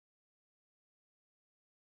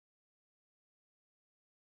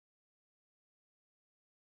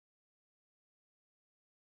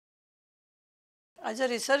As a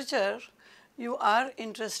researcher, you are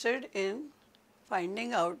interested in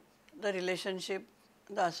finding out the relationship,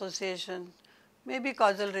 the association, maybe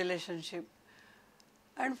causal relationship,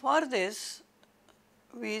 and for this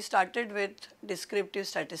we started with descriptive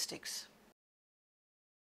statistics.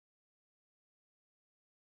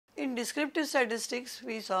 In descriptive statistics,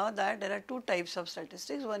 we saw that there are two types of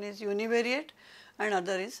statistics, one is univariate and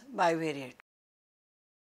other is bivariate.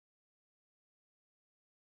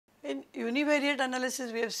 In univariate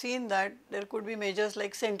analysis, we have seen that there could be measures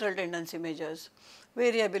like central tendency measures,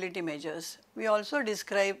 variability measures. We also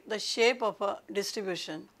describe the shape of a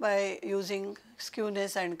distribution by using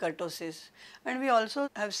skewness and kurtosis, and we also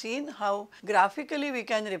have seen how graphically we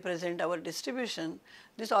can represent our distribution.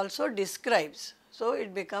 This also describes, so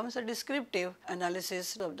it becomes a descriptive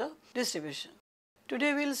analysis of the distribution.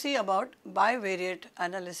 Today we will see about bivariate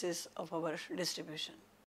analysis of our distribution.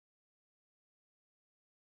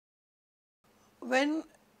 When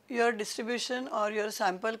your distribution or your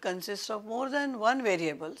sample consists of more than one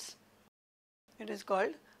variables, it is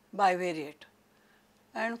called bivariate.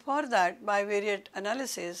 And for that bivariate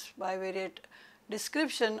analysis, bivariate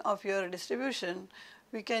description of your distribution,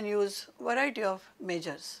 we can use variety of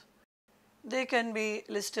measures. They can be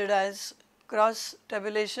listed as cross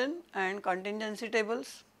tabulation and contingency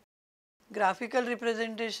tables, graphical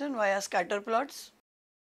representation via scatter plots,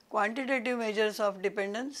 quantitative measures of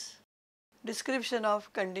dependence, description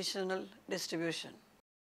of conditional distribution.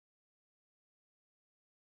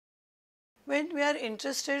 When we are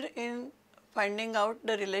interested in finding out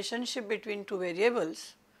the relationship between two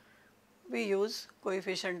variables, we use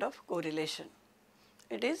coefficient of correlation.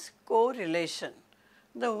 It is correlation.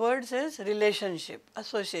 The word says relationship,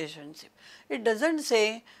 associationship. It does not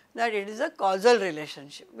say that it is a causal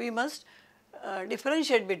relationship. We must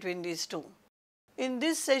differentiate between these two. In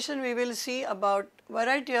this session, we will see about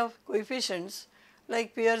variety of coefficients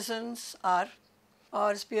like Pearson's R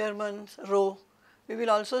or Spearman's rho. We will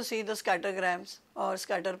also see the scattergrams or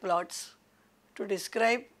scatter plots to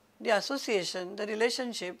describe the association, the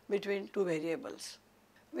relationship between two variables.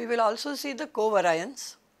 We will also see the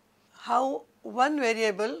covariance, how one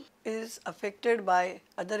variable is affected by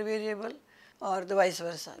other variable or the vice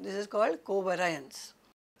versa. This is called covariance.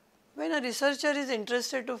 When a researcher is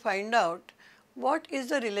interested to find out what is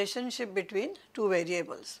the relationship between two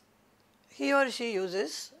variables, he or she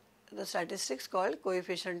uses the statistics called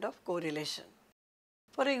coefficient of correlation.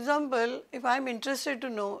 For example, if I am interested to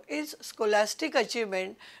know, is scholastic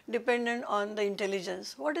achievement dependent on the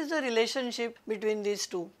intelligence? What is the relationship between these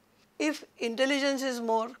two? If intelligence is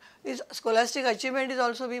more, is scholastic achievement is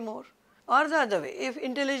also be more, or the other way, if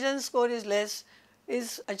intelligence score is less,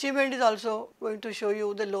 is achievement is also going to show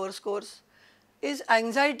you the lower scores. Is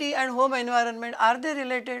anxiety and home environment, are they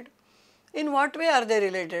related? In what way are they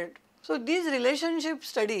related? So, these relationship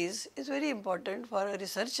studies is very important for a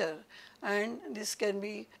researcher, and this can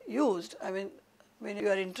be used. I mean, when you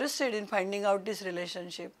are interested in finding out this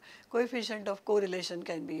relationship, coefficient of correlation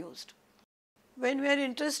can be used. When we are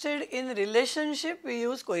interested in relationship, we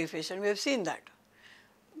use coefficient, we have seen that.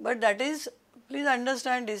 But that is, please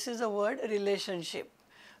understand, this is the word relationship.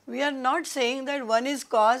 We are not saying that one is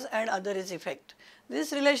cause and other is effect.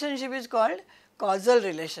 This relationship is called causal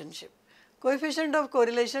relationship. Coefficient of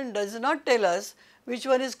correlation does not tell us which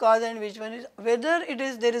one is cause and which one is, whether it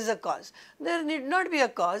is there is a cause. There need not be a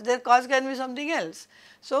cause, their cause can be something else.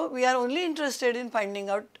 So, we are only interested in finding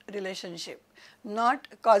out relationship, not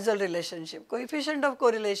causal relationship. Coefficient of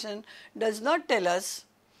correlation does not tell us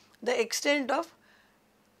the extent of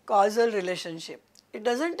causal relationship. It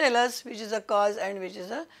does not tell us which is a cause and which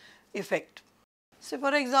is a effect. So,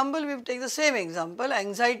 for example, we take the same example,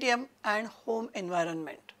 anxiety and home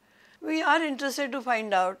environment. We are interested to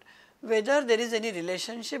find out whether there is any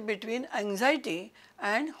relationship between anxiety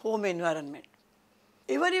and home environment.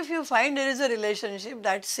 Even if you find there is a relationship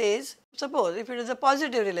that says, suppose if it is a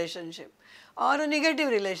positive relationship or a negative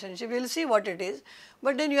relationship, we will see what it is,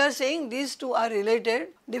 but then you are saying these two are related,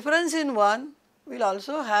 difference in one will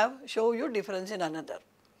also show you difference in another.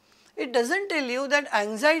 It does not tell you that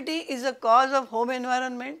anxiety is a cause of home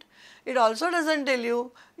environment. It also does not tell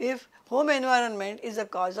you if home environment is a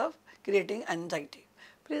cause of creating anxiety.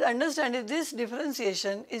 Please understand that this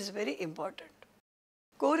differentiation is very important.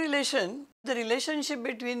 Correlation, the relationship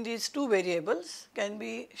between these two variables can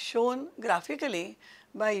be shown graphically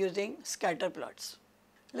by using scatter plots.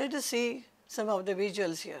 Let us see some of the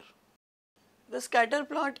visuals here. The scatter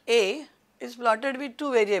plot A is plotted with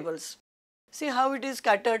two variables. See how it is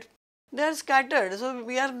scattered. They are scattered, so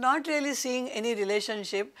we are not really seeing any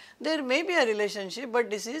relationship. There may be a relationship, but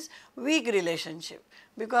this is weak relationship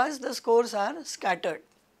because the scores are scattered.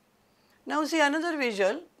 Now see another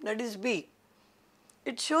visual, that is B.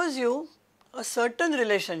 It shows you a certain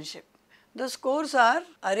relationship. The scores are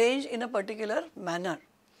arranged in a particular manner.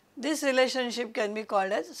 This relationship can be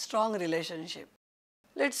called as strong relationship.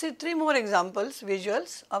 Let us see 3 more examples,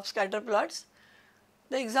 visuals of scatter plots.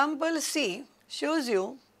 The example C shows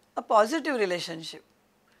you a positive relationship.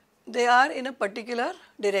 They are in a particular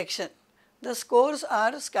direction. The scores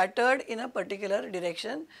are scattered in a particular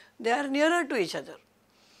direction. They are nearer to each other.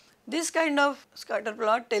 This kind of scatter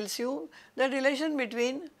plot tells you the relation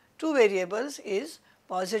between two variables is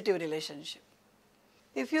positive relationship.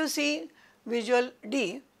 If you see visual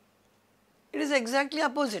D, it is exactly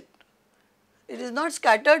opposite. It is not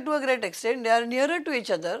scattered to a great extent, they are nearer to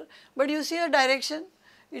each other, but you see a direction.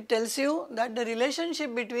 It tells you that the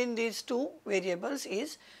relationship between these two variables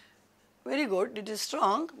is very good, it is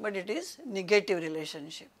strong, but it is negative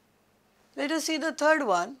relationship. Let us see the third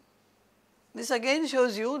one. This again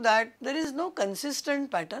shows you that there is no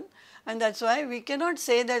consistent pattern, and that is why we cannot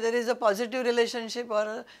say that there is a positive relationship or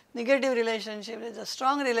a negative relationship, there is a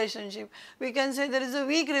strong relationship. We can say there is a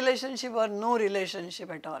weak relationship or no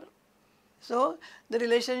relationship at all. So, the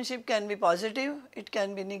relationship can be positive, it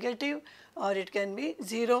can be negative, or it can be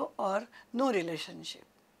 0 or no relationship.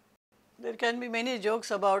 There can be many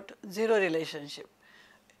jokes about 0 relationship.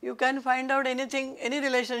 You can find out anything, any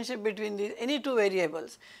relationship between these, any two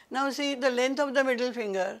variables. Now see the length of the middle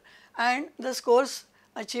finger and the scores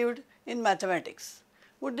achieved in mathematics.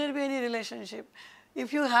 Would there be any relationship?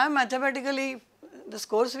 If you have mathematically the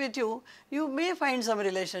scores with you, you may find some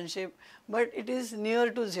relationship, but it is near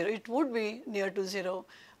to 0. It would be near to 0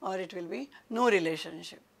 or it will be no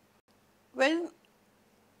relationship. When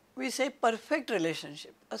we say perfect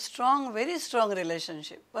relationship, a strong, very strong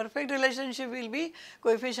relationship. Perfect relationship will be,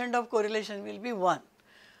 coefficient of correlation will be 1.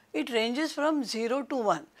 It ranges from 0 to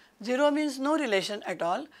 1. 0 means no relation at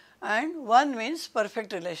all and 1 means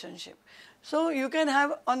perfect relationship. So, you can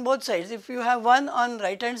have on both sides. If you have 1 on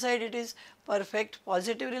right hand side, it is perfect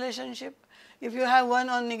positive relationship. If you have 1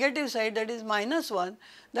 on negative side, that is -1,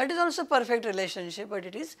 that is also perfect relationship, but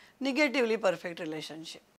it is negatively perfect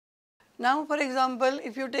relationship. Now for example,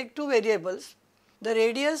 if you take two variables, the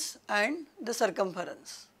radius and the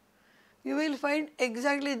circumference, you will find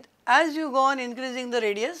exactly as you go on increasing the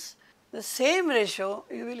radius, the same ratio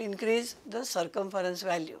you will increase the circumference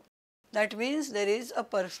value. That means there is a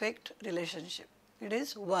perfect relationship, it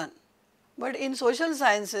is 1. But in social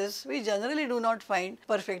sciences, we generally do not find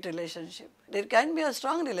perfect relationship. There can be a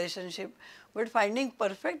strong relationship, but finding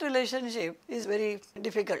perfect relationship is very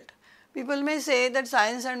difficult. People may say that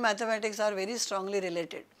science and mathematics are very strongly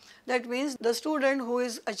related. That means the student who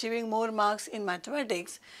is achieving more marks in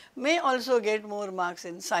mathematics may also get more marks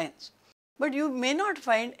in science. But you may not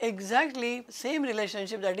find exactly same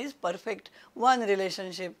relationship, that is perfect one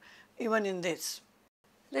relationship even in this.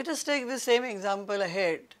 Let us take the same example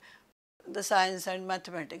ahead, the science and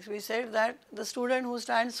mathematics. We said that the student who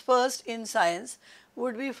stands first in science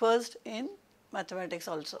would be first in mathematics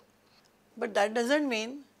also. But that does not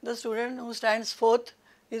mean the student who stands fourth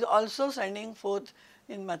is also standing fourth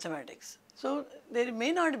in mathematics. So, there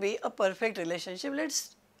may not be a perfect relationship. Let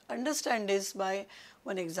us understand this by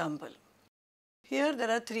one example. Here there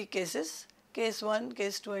are 3 cases, case 1,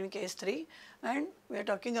 case 2 and case 3, and we are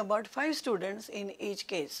talking about 5 students in each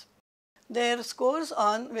case. Their scores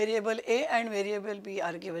on variable A and variable B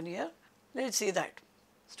are given here. Let us see that.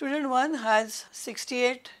 Student 1 has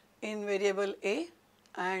 68 in variable A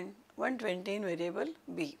and 120 in variable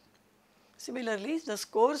B. Similarly, the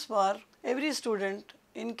scores for every student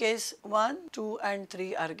in case 1, 2 and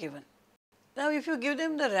 3 are given. Now, if you give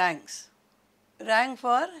them the ranks, rank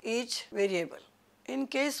for each variable. In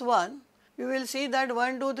case 1, you will see that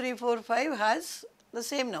 1, 2, 3, 4, 5 has the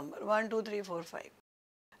same number 1, 2, 3, 4, 5.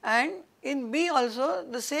 And in B also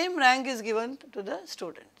the same rank is given to the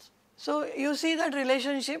students. So, you see that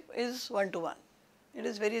relationship is 1 to 1. It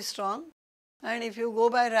is very strong, and if you go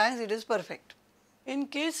by ranks it is perfect. In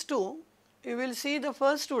case 2, you will see the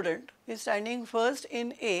first student is standing first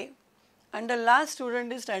in A and the last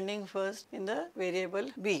student is standing first in the variable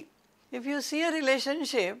B. If you see a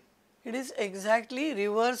relationship, it is exactly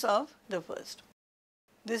reverse of the first.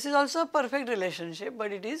 This is also a perfect relationship,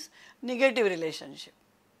 but it is negative relationship.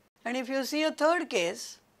 And if you see a third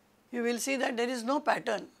case, you will see that there is no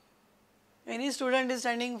pattern. Any student is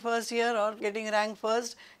standing first here or getting rank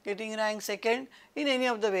first, getting rank second in any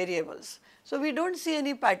of the variables. So, we do not see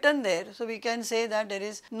any pattern there. So, we can say that there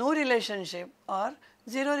is no relationship or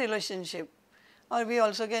 0 relationship, or we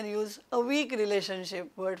also can use a weak relationship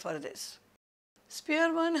word for this.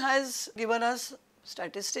 Spearman has given us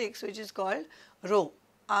statistics which is called rho,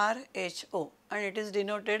 RHO, and it is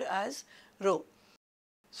denoted as rho.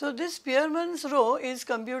 So this Spearman's rho is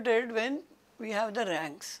computed when we have the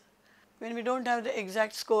ranks. When we don't have the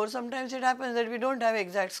exact score, sometimes it happens that we don't have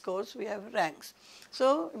exact scores, we have ranks.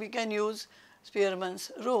 So we can use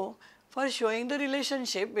Spearman's rho for showing the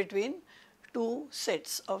relationship between two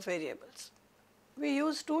sets of variables. We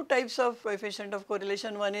use two types of coefficient of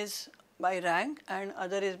correlation. One is by rank and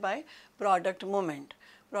other is by product moment.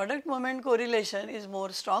 Product moment correlation is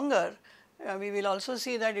more stronger. We will also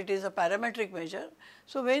see that it is a parametric measure.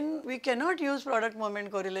 So when we cannot use product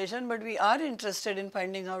moment correlation, but we are interested in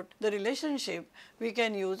finding out the relationship, we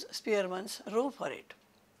can use Spearman's rho for it.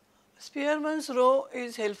 Spearman's rho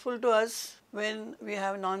is helpful to us when we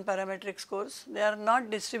have non-parametric scores. They are not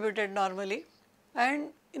distributed normally, and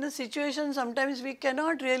in a situation sometimes we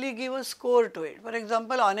cannot really give a score to it. For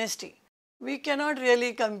example, honesty. We cannot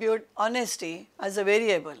really compute honesty as a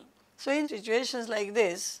variable. So in situations like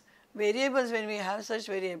this, variables, when we have such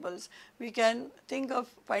variables, we can think of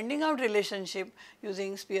finding out relationship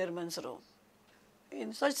using Spearman's rho.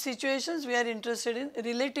 In such situations, we are interested in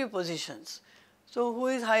relative positions. So who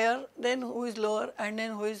is higher, then who is lower, and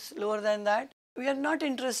then who is lower than that. We are not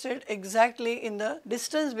interested exactly in the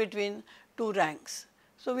distance between two ranks.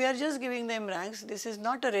 So we are just giving them ranks. This is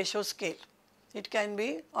not a ratio scale. It can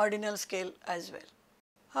be ordinal scale as well.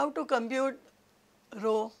 How to compute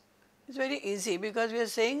rho? It's very easy because we are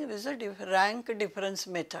saying this is a rank difference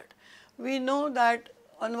method. We know that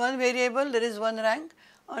on one variable there is one rank,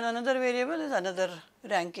 on another variable is another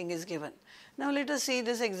ranking is given. Now let us see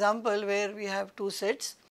this example where we have two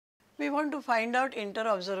sets. We want to find out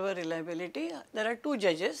inter-observer reliability. There are two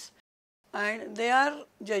judges and they are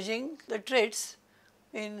judging the traits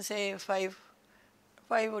in say five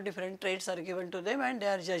different traits are given to them and they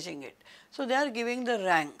are judging it. So they are giving the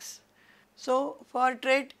ranks. So for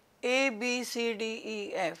trait A, B, C, D,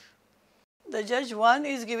 E, F, the judge 1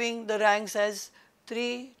 is giving the ranks as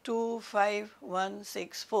 3, 2, 5, 1,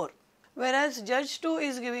 6, 4. Whereas judge 2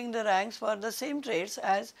 is giving the ranks for the same traits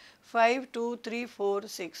as 5, 2, 3, 4,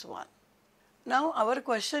 6, 1. Now our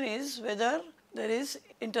question is whether there is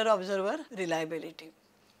inter-observer reliability,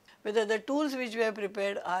 whether the tools which we have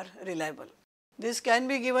prepared are reliable. This can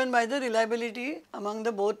be given by the reliability among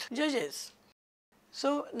the both judges.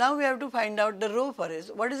 So now we have to find out the rho for it.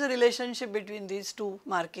 What is the relationship between these two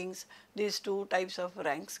markings, these two types of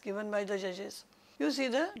ranks given by the judges? You see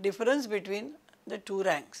the difference between the two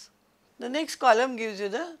ranks. The next column gives you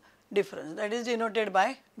the difference, that is denoted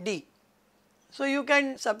by D. So you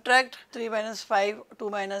can subtract 3 minus 5, 2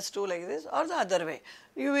 minus 2 like this, or the other way.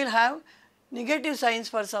 You will have negative signs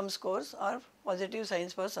for some scores or positive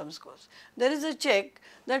signs for some scores. There is a check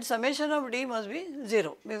that summation of D must be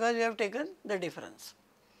 0 because we have taken the difference.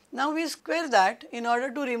 Now we square that. In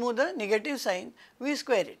order to remove the negative sign, we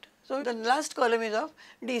square it. So the last column is of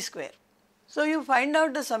D square. So you find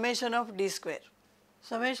out the summation of D square.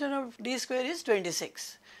 Summation of D square is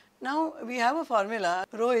 26. Now we have a formula,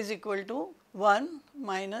 rho is equal to 1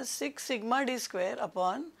 minus 6 sigma D square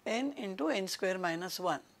upon n into n square minus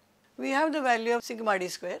 1. We have the value of sigma D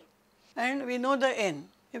square and we know the n.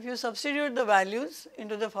 If you substitute the values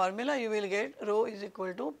into the formula, you will get rho is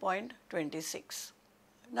equal to 0.26.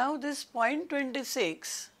 Now this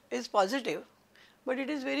 0.26 is positive, but it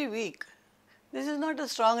is very weak. This is not a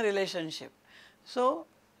strong relationship. So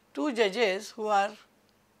two judges who are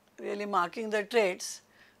really marking the traits,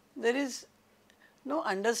 there is no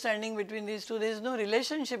understanding between these two, there is no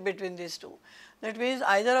relationship between these two. That means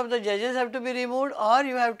either of the judges have to be removed or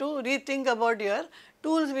you have to rethink about your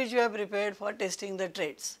tools which you have prepared for testing the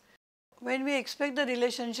traits. When we expect the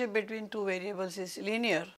relationship between two variables is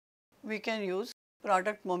linear, we can use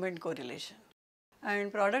product moment correlation.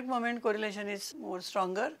 And product moment correlation is more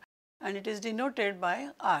stronger and it is denoted by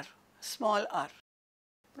R, small r.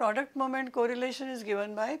 Product moment correlation is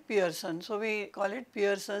given by Pearson, so we call it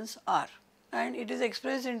Pearson's R, and it is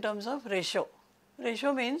expressed in terms of ratio.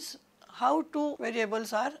 Ratio means how two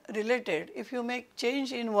variables are related. If you make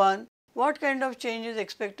change in one, what kind of change is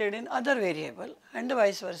expected in other variable, and the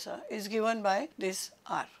vice versa is given by this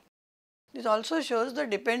R. This also shows the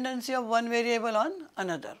dependency of one variable on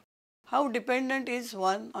another. How dependent is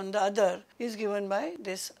one on the other is given by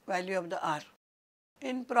this value of the R.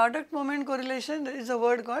 In product moment correlation, there is a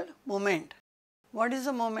word called moment. What is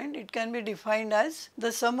a moment? It can be defined as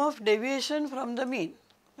the sum of deviation from the mean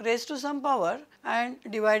raised to some power and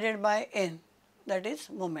divided by n, that is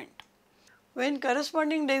moment. When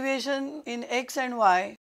corresponding deviation in x and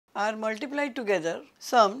y are multiplied together,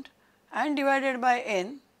 summed and divided by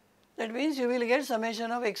n, that means you will get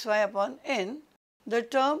summation of xy upon n. The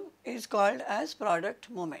term is called as product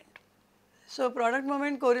moment. So, product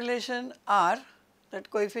moment correlation R, that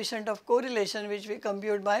coefficient of correlation which we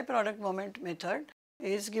compute by product moment method,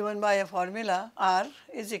 is given by a formula. R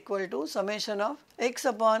is equal to summation of x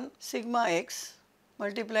upon sigma x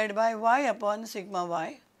multiplied by y upon sigma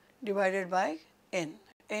y divided by n.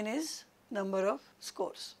 N is number of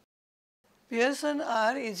scores. Pearson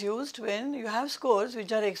R is used when you have scores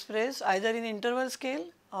which are expressed either in interval scale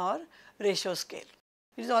or ratio scale.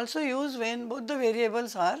 It is also used when both the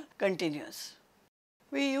variables are continuous.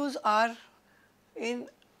 We use R in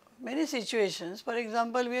many situations. For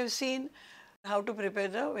example, we have seen how to prepare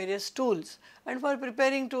the various tools, and for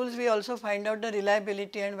preparing tools we also find out the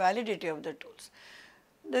reliability and validity of the tools.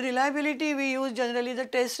 The reliability we use generally the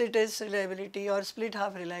test retest reliability or split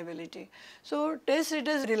half reliability. So, test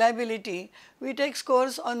retest reliability, we take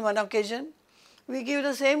scores on one occasion, we give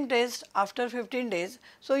the same test after 15 days.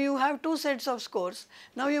 So, you have two sets of scores.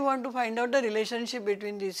 Now, you want to find out the relationship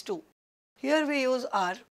between these two. Here we use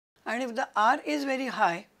R, and if the R is very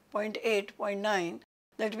high 0.8, 0.9,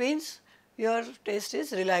 that means your test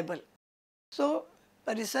is reliable. So,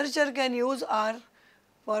 a researcher can use R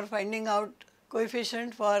for finding out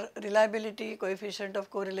coefficient for reliability, coefficient of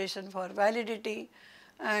correlation for validity,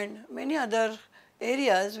 and many other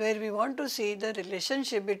areas where we want to see the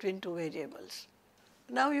relationship between two variables.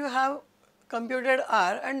 Now you have computed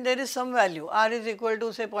R and there is some value, R is equal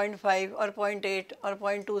to say 0.5 or 0.8 or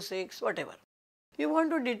 0.26, whatever. You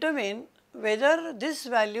want to determine whether this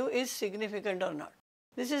value is significant or not.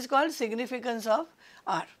 This is called significance of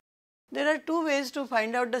R. There are two ways to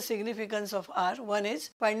find out the significance of R. One is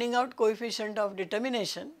finding out coefficient of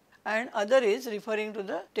determination and other is referring to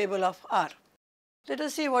the table of R. Let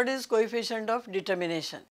us see what is coefficient of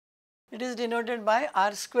determination. It is denoted by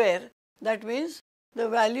R square. That means the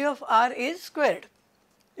value of R is squared.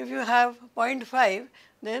 If you have 0.5,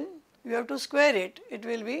 then you have to square it, it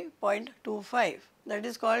will be 0.25. That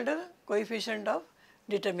is called a coefficient of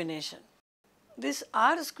determination. This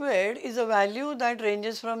R squared is a value that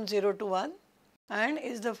ranges from 0 to 1 and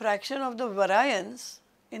is the fraction of the variance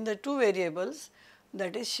in the two variables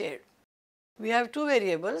that is shared. We have two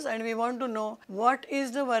variables and we want to know what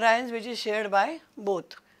is the variance which is shared by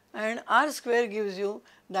both, and R square gives you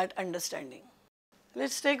that understanding. Let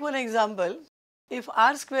us take one example. If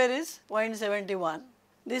R square is 0.71,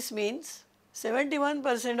 this means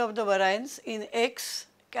 71% of the variance in X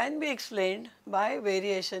can be explained by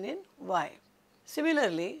variation in Y.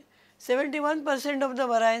 Similarly, 71% of the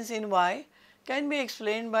variance in Y can be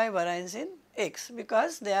explained by variance in X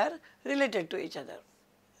because they are related to each other.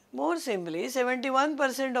 More simply,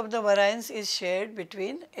 71% of the variance is shared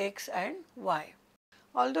between X and Y.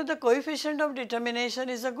 Although the coefficient of determination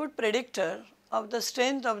is a good predictor of the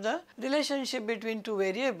strength of the relationship between two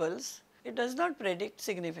variables, it does not predict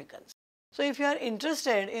significance. So, if you are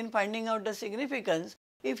interested in finding out the significance,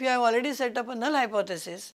 if you have already set up a null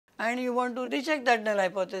hypothesis and you want to reject that null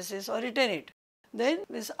hypothesis or retain it, then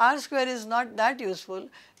this R square is not that useful.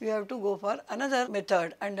 You have to go for another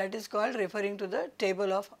method and that is called referring to the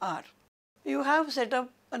table of R. You have set up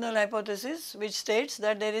a null hypothesis which states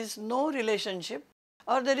that there is no relationship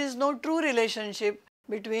or there is no true relationship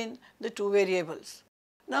between the two variables.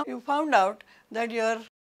 Now you found out that your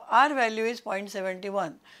R value is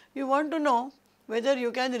 0.71. You want to know whether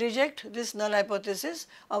you can reject this null hypothesis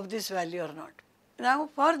of this value or not. Now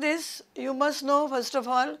for this you must know first of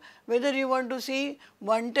all whether you want to see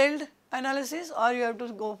one-tailed analysis or you have to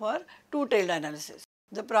go for two-tailed analysis.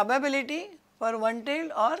 The probability for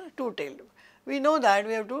one-tailed or two-tailed. We know that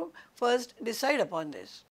we have to first decide upon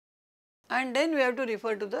this and then we have to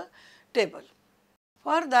refer to the table.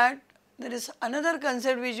 For that there is another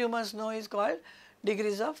concept which you must know is called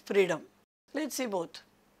degrees of freedom. Let us see both.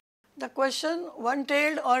 The question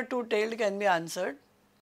one-tailed or two-tailed can be answered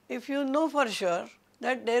if you know for sure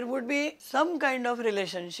that there would be some kind of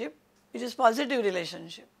relationship which is positive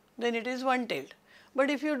relationship, then it is one-tailed. But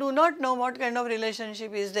if you do not know what kind of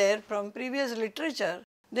relationship is there from previous literature,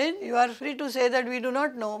 then you are free to say that we do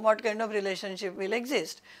not know what kind of relationship will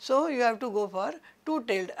exist. So you have to go for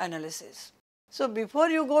two-tailed analysis. So before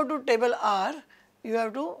you go to table R, you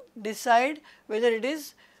have to decide whether it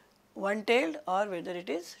is one-tailed or whether it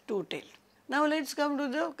is two-tailed. Now let us come to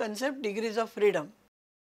the concept degrees of freedom.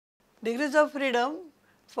 Degrees of freedom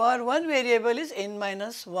for one variable is n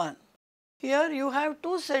minus 1. Here you have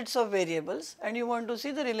two sets of variables and you want to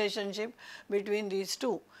see the relationship between these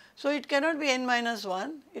two. So it cannot be n minus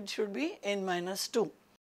 1, it should be n minus 2.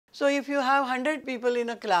 So if you have 100 people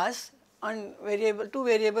in a class on two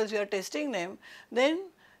variables you are testing them, then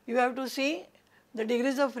you have to see the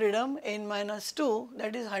degrees of freedom n minus 2,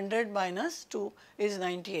 that is 100 minus 2 is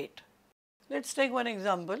 98. Let us take one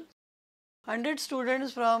example. 100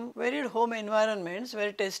 students from varied home environments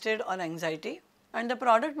were tested on anxiety and the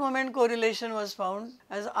product moment correlation was found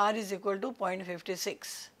as R is equal to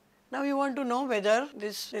 0.56. Now you want to know whether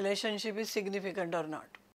this relationship is significant or not.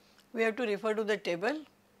 We have to refer to the table.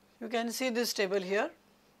 You can see this table here.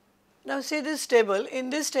 Now see this table. In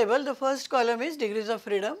this table the first column is degrees of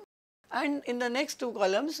freedom and in the next two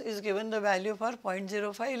columns is given the value for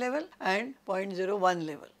 0.05 level and 0.01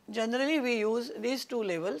 level. Generally we use these two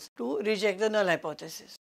levels to reject the null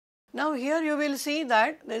hypothesis. Now here you will see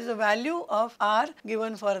that there is a value of R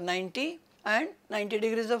given for 90 and 90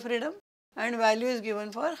 degrees of freedom and value is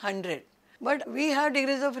given for 100. But we have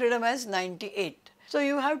degrees of freedom as 98. So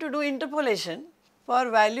you have to do interpolation for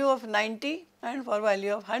value of 90 and for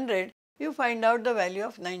value of 100 you find out the value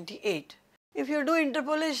of 98. If you do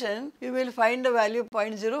interpolation you will find the value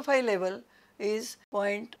 0.05 level is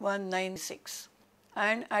 0.196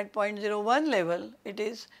 and at 0.01 level it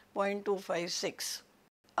is 0.256.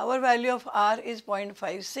 Our value of R is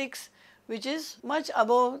 0.56 which is much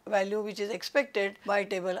above value which is expected by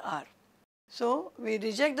table R. So we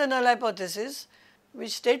reject the null hypothesis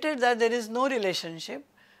which stated that there is no relationship.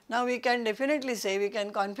 Now we can definitely say, we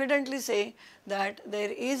can confidently say that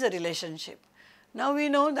there is a relationship. Now we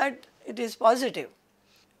know that it is positive.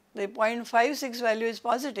 The 0.56 value is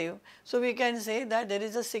positive. So we can say that there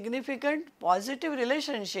is a significant positive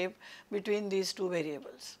relationship between these two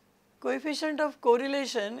variables. Coefficient of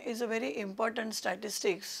correlation is a very important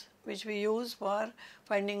statistics which we use for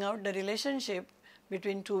finding out the relationship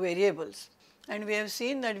between two variables. And we have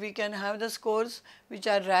seen that we can have the scores which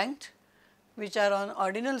are ranked, which are on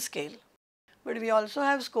ordinal scale, but we also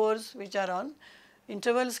have scores which are on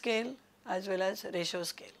interval scale as well as ratio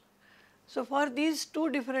scale. So for these two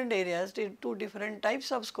different areas, the two different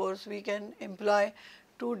types of scores, we can employ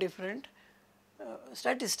two different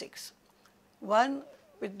statistics. One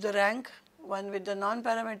with the rank, one with the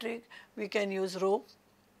non-parametric, we can use rho,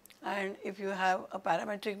 and if you have a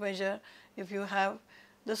parametric measure, if you have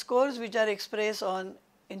the scores which are expressed on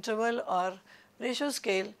interval or ratio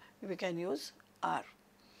scale, we can use R.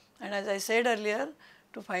 And as I said earlier,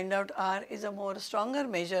 to find out R is a more stronger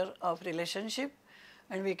measure of relationship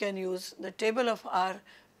and we can use the table of R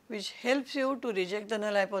which helps you to reject the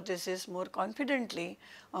null hypothesis more confidently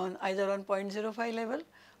on either on 0.05 level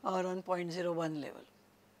or on 0.01 level.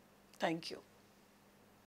 Thank you.